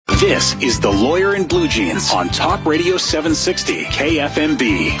This is The Lawyer in Blue Jeans on Talk Radio 760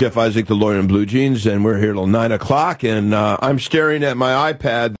 KFMB. Jeff Isaac, The Lawyer in Blue Jeans, and we're here till 9 o'clock, and I'm staring at my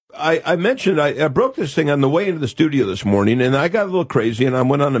iPad. I mentioned I broke this thing on the way into the studio this morning, and I got a little crazy, and I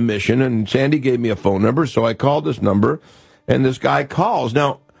went on a mission, and Sandy gave me a phone number, so I called this number, and this guy calls.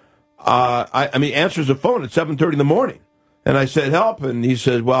 Now, answers the phone at 7:30 in the morning, and I said, help, and he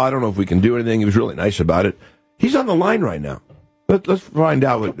says, well, I don't know if we can do anything. He was really nice about it. He's on the line right now. Let's find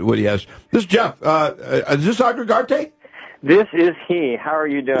out what he has. This is Jeff. Is this Agregarte? This is he. How are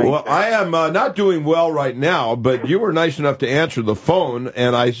you doing? Well, I am not doing well right now, but you were nice enough to answer the phone,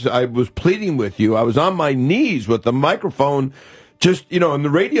 and I was pleading with you. I was on my knees with the microphone, just, in the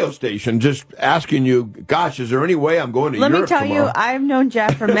radio station, just asking you, gosh, is there any way I'm going to Europe tomorrow? Let me tell you, I've known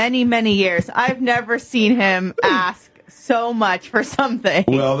Jeff for many, many years. I've never seen him ask so much for something.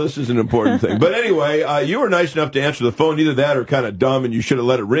 Well, this is an important thing. But anyway, you were nice enough to answer the phone. Either that or kind of dumb, and you should have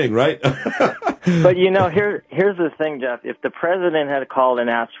let it ring, right? But here's the thing, Jeff. If the president had called and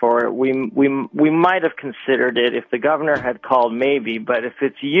asked for it, we might have considered it. If the governor had called, maybe. But if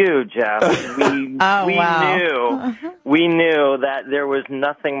it's you, Jeff, we knew that there was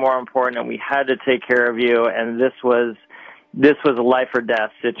nothing more important, and we had to take care of you. And this was a life or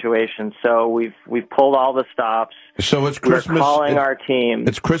death situation. So we've pulled all the stops. So it's Christmas. We're calling our team.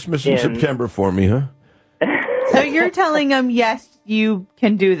 It's Christmas in September for me, huh? So you're telling him, yes, you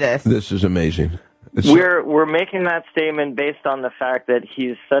can do this. This is amazing. We're making that statement based on the fact that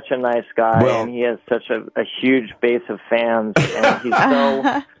he's such a nice guy, and he has such a huge base of fans,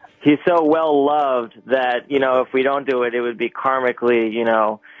 and he's so well loved that if we don't do it, it would be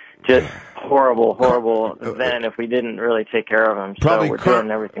karmically just horrible then if we didn't really take care of him. Probably so we're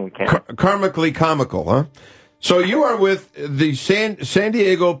doing everything we can. Karmically comical, huh? So you are with the San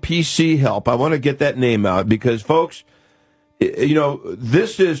Diego PC Help. I want to get that name out because, folks,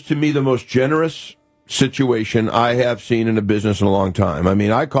 this is, to me, the most generous situation I have seen in a business in a long time. I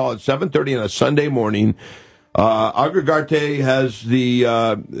mean, I call at 7:30 on a Sunday morning. Agregarte has the,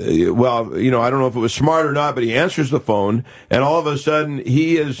 I don't know if it was smart or not, but he answers the phone, and all of a sudden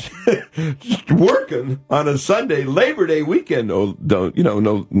he is just working on a Sunday, Labor Day weekend, no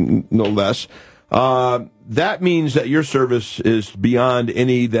less. That means that your service is beyond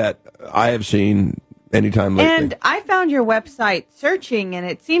any that I have seen anytime lately. And I found your website searching, and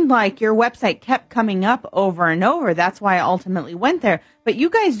it seemed like your website kept coming up over and over. That's why I ultimately went there. But you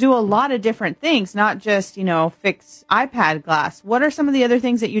guys do a lot of different things, not just, fix iPad glass. What are some of the other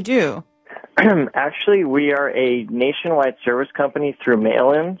things that you do? Actually, we are a nationwide service company through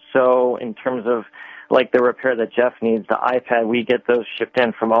mail-in. So in terms of like the repair that Jeff needs, the iPad, we get those shipped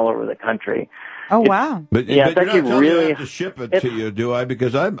in from all over the country. Oh, wow. But you're not telling me I have to ship it to you, do I?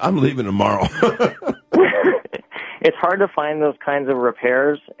 Because I'm leaving tomorrow. It's hard to find those kinds of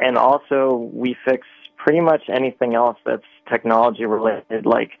repairs, and also we fix pretty much anything else that's technology related,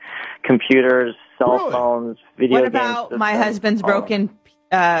 like computers, cell phones, video games. What about my husband's broken,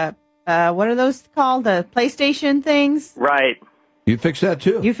 what are those called? The PlayStation things? Right. You fix that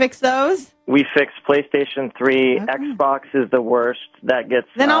too? You fix those? We fix PlayStation 3. Okay. Xbox is the worst. That gets...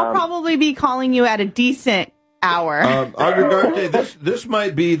 Then I'll probably be calling you at a decent hour. Agregarte, this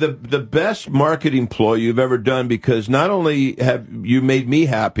might be the best marketing ploy you've ever done, because not only have you made me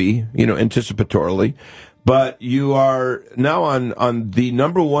happy, anticipatorily, but you are now on the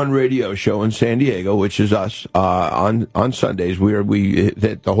number one radio show in San Diego, which is us, on Sundays. We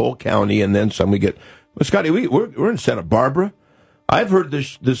hit the whole county and then some. We get... Well, Scotty, we're in Santa Barbara. I've heard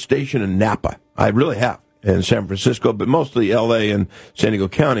this station in Napa. I really have. In San Francisco, but mostly L.A. and San Diego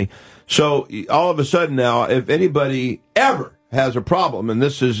County. So all of a sudden now, if anybody ever has a problem, and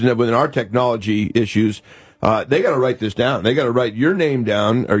this is within our technology issues, they got to write this down. They got to write your name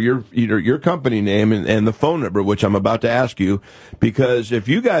down, or your company name and the phone number, which I'm about to ask you, because if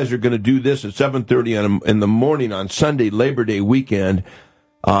you guys are going to do this at 7:30 in the morning on Sunday, Labor Day weekend,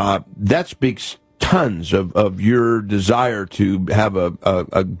 that speaks tons of your desire to have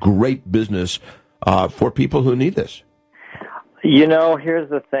a great business for people who need this. Here's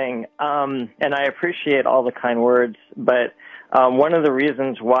the thing, and I appreciate all the kind words, but one of the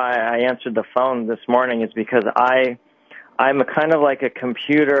reasons why I answered the phone this morning is because I'm kind of like a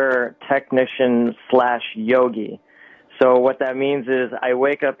computer technician / yogi. So what that means is I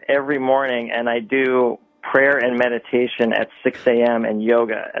wake up every morning and I do prayer and meditation at 6 a.m. and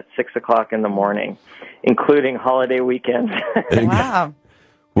yoga at 6 o'clock in the morning, including holiday weekends. Wow.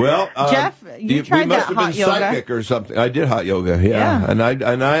 Well, Jeff, you tried that hot yoga. Psychic or something. I did hot yoga, yeah. And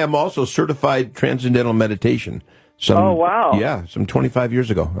I am also certified transcendental meditation. Oh, wow. Yeah, some 25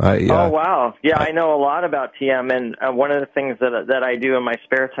 years ago. Oh, wow. Yeah, I know a lot about TM, and one of the things that I do in my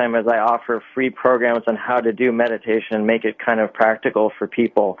spare time is I offer free programs on how to do meditation, make it kind of practical for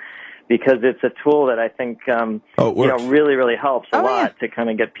people, because it's a tool that I think really, really helps a lot to kind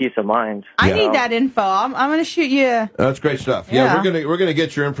of get peace of mind. I need that info. I'm going to shoot you. That's great stuff. Yeah, we're gonna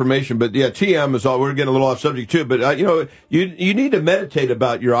get your information, but yeah, TM is all. We're getting a little off subject too, but you need to meditate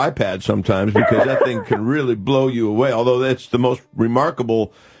about your iPad sometimes, because that thing can really blow you away. Although that's the most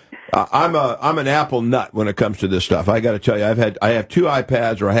remarkable. I'm an Apple nut when it comes to this stuff. I got to tell you, I have 2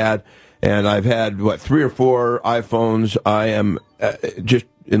 iPads, and I've had 3 or 4 iPhones. I am just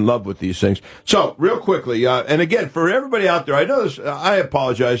in love with these things. So, real quickly, and again, for everybody out there, I know this. I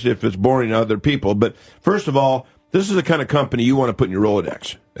apologize if it's boring to other people, but first of all, this is the kind of company you want to put in your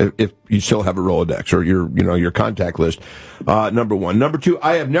Rolodex, if you still have a Rolodex or your contact list. Number one. Number two,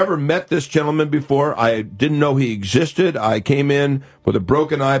 I have never met this gentleman before. I didn't know he existed. I came in with a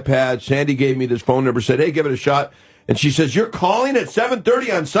broken iPad. Sandy gave me this phone number, said, "Hey, give it a shot." And she says, "You're calling at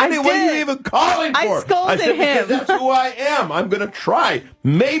 7:30 on Sunday? What are you even calling for?" I scolded him. Because that's who I am. I'm going to try.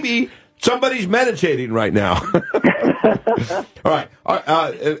 Maybe somebody's meditating right now. All right.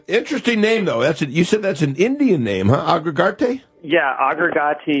 Interesting name, though. You said that's an Indian name, huh? Agregate? Yeah,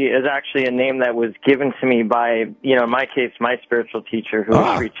 Agregati is actually a name that was given to me by, in my case, my spiritual teacher, who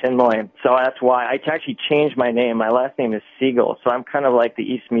was Sri Chinmoy. So that's why I actually changed my name. My last name is Siegel, so I'm kind of like the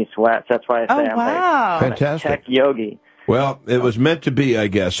East meets West. That's why I say I'm like fantastic tech yogi. Well, it was meant to be, I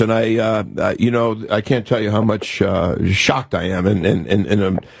guess, and I can't tell you how much shocked I am in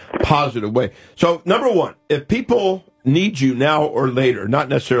a positive way. So, number one, if people need you now or later, not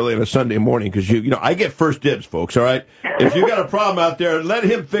necessarily on a Sunday morning, because I get first dibs, folks. All right, if you got a problem out there, let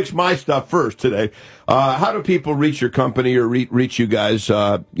him fix my stuff first today. How do people reach your company or reach you guys?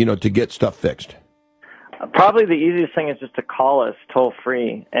 To get stuff fixed? Probably the easiest thing is just to call us toll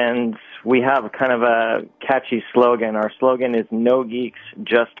free, and we have kind of a catchy slogan. Our slogan is "No geeks,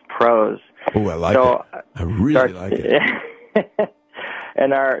 just pros." Oh, I like it. I really like it.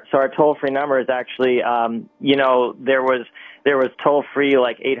 And our toll free number is actually, there was toll free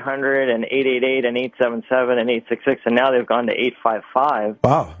like 800 and 888 and 877 and 866, and now they've gone to 855.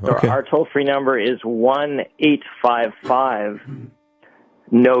 Wow. Okay. So our toll free number is 1-855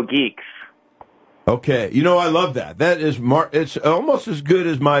 No Geeks. Okay, I love that. That is it's almost as good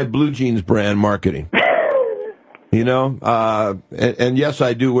as my Blue Jeans brand marketing. And yes,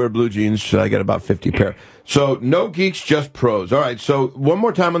 I do wear blue jeans. I got about 50 pair. So no geeks, just pros. All right. So one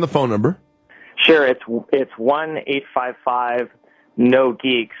more time on the phone number. Sure. It's 1-855 No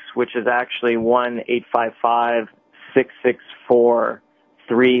Geeks, which is actually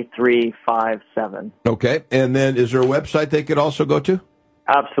 1-855-664-3357. Okay. And then is there a website they could also go to?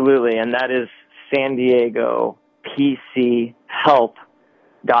 Absolutely, and that is San Diego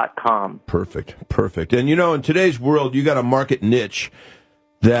PCHelp.com. Perfect. And in today's world, you got a market niche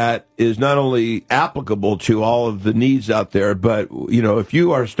that is not only applicable to all of the needs out there, but if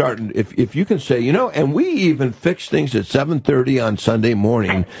you are starting, if you can say, and we even fix things at 7:30 on Sunday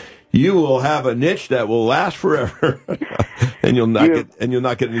morning, you will have a niche that will last forever, and you'll not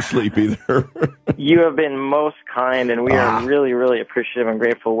get any sleep either. You have been most kind, and we are really, really appreciative and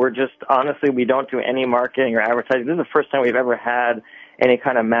grateful. We're just, honestly, we don't do any marketing or advertising. This is the first time we've ever had any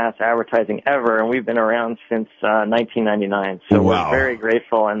kind of mass advertising ever, and we've been around since 1999. So we're very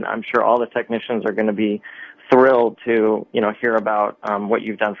grateful, and I'm sure all the technicians are going to be thrilled to hear about what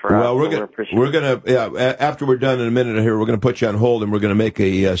you've done for us. Well, we're gonna after we're done in a minute here, we're gonna put you on hold, and we're gonna make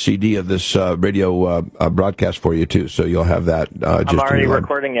a CD of this radio broadcast for you too, so you'll have that. I'm already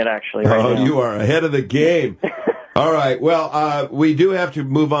recording it actually. Right now. You are ahead of the game. All right. Well, we do have to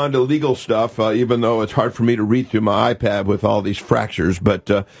move on to legal stuff, even though it's hard for me to read through my iPad with all these fractures. But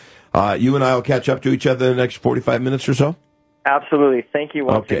you and I will catch up to each other in the next 45 minutes or so. Absolutely. Thank you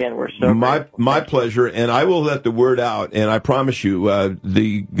once again. We're so my pleasure, and I will let the word out, and I promise you,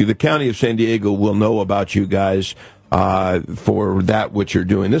 the county of San Diego will know about you guys for that which you're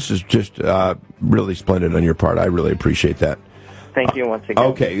doing. This is just really splendid on your part. I really appreciate that. Thank you once again.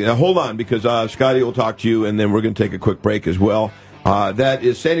 Okay, now hold on, because Scotty will talk to you, and then we're going to take a quick break as well. That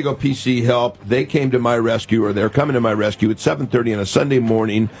is San Diego PC Help. They came to my rescue, or they're coming to my rescue at 7:30 on a Sunday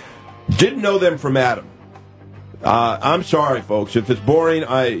morning. Didn't know them from Adam. I'm sorry, folks. If it's boring,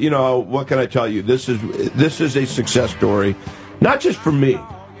 what can I tell you? This is a success story, not just for me,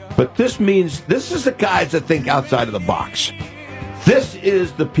 but this is the guys that think outside of the box. This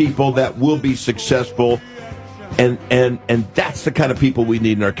is the people that will be successful, and that's the kind of people we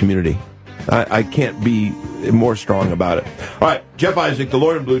need in our community. I can't be more strong about it. All right, Jeff Isaac, the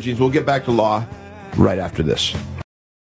Lord in Blue Jeans. We'll get back to law right after this.